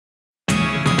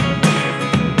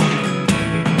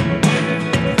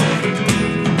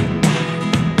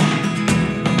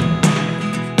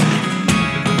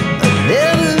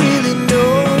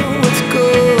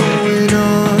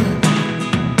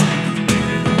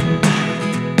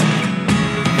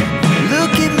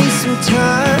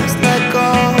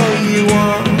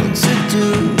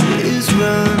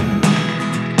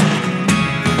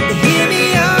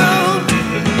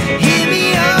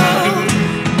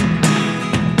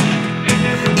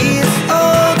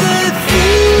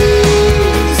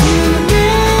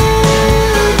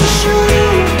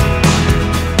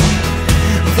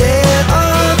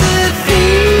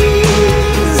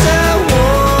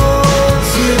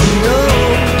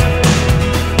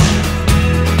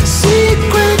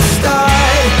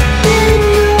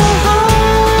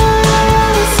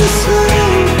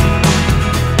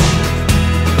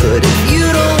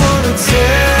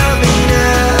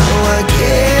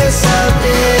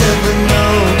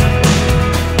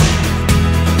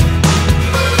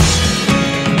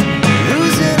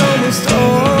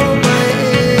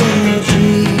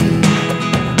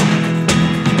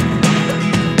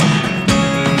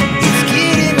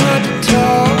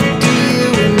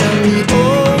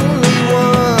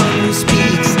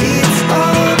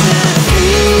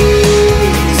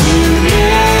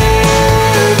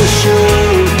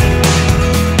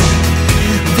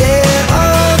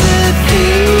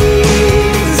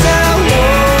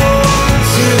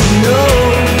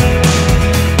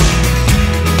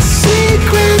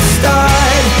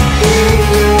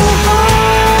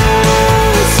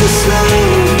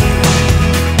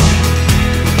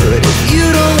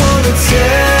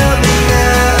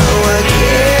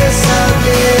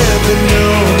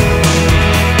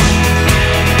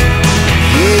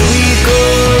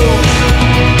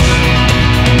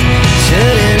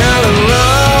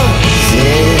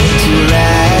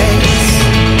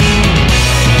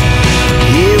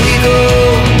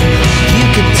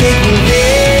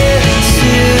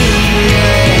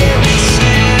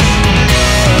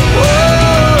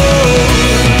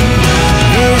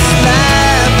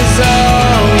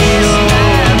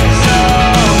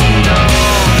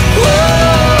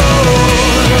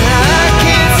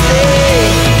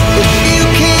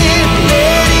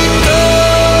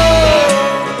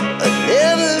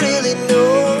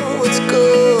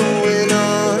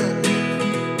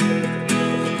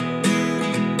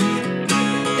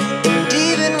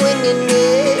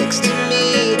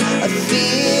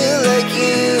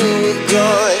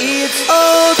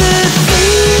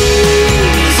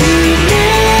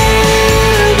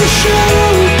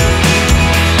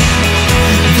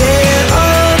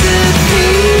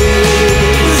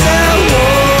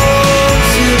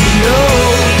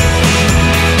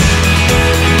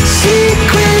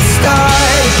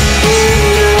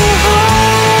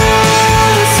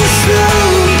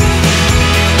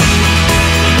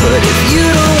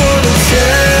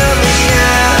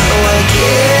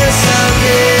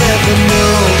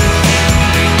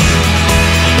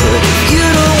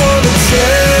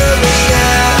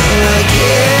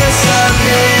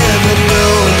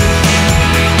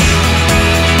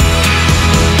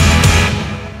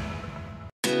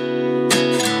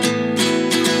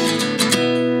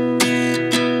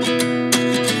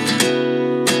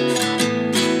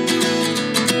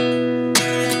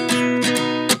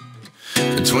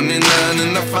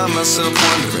and I find myself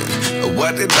wondering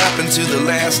what did happen to the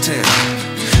last 10.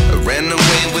 I ran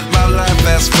away with my life,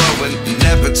 fast forward,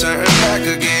 never turn back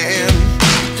again.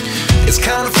 It's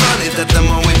kind of funny that the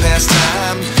more we pass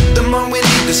time, the more we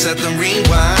need to set them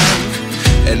rewind.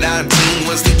 And 19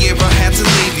 was the year I had to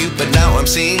leave you, but now I'm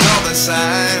seeing all the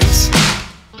signs.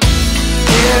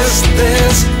 Is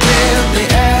this really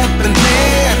happening?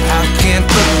 I can't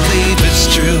believe it's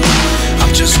true.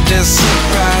 I'm just as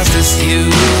surprised as you.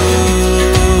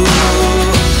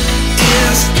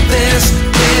 Is this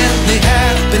really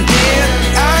happening?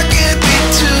 I can't be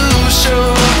too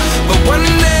sure, but one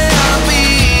day I'll be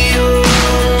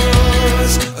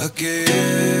yours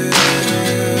again.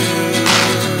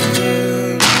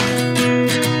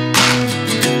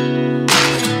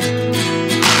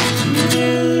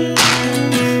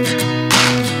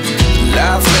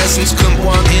 Life lessons come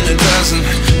one in a dozen,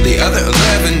 the other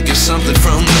 11 get something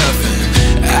from nothing.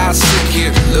 I sit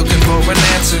here looking for an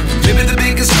answer. Maybe the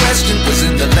biggest question was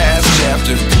in the last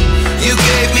chapter. You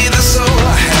gave me the soul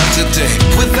I have today.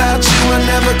 Without you I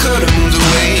never could have moved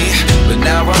away, but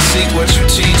now I see what you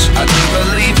teach. I do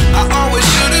believe I always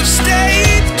should have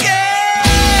stayed. Yeah.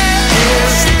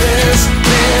 Is this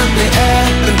really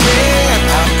happening?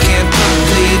 I can't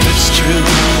believe it's true.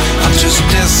 I'm just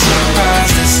as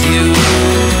surprised as you.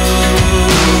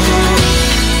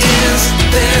 Is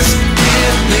this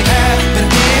really happening?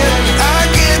 I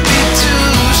can't be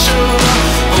too sure,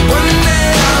 but one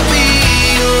day I'll be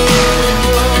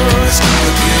yours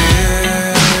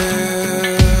again.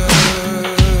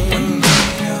 One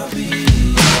day I'll be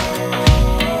yours.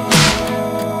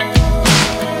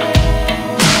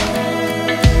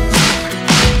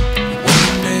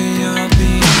 One day I'll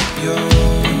be yours.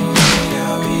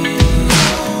 I'll be yours.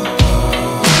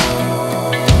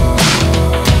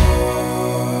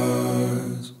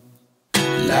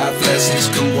 Life lessons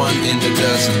come one in a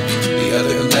dozen, the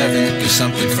other 11 get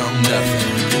something from nothing.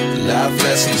 Life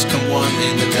lessons come one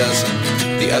in a dozen,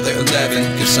 the other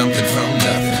 11 get something from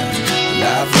nothing.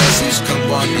 Life lessons come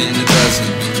one in a dozen,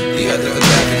 the other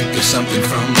 11 get something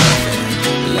from nothing.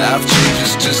 Life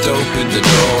changes just open the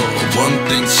door. One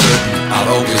thing's certain, I'll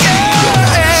always be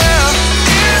yours.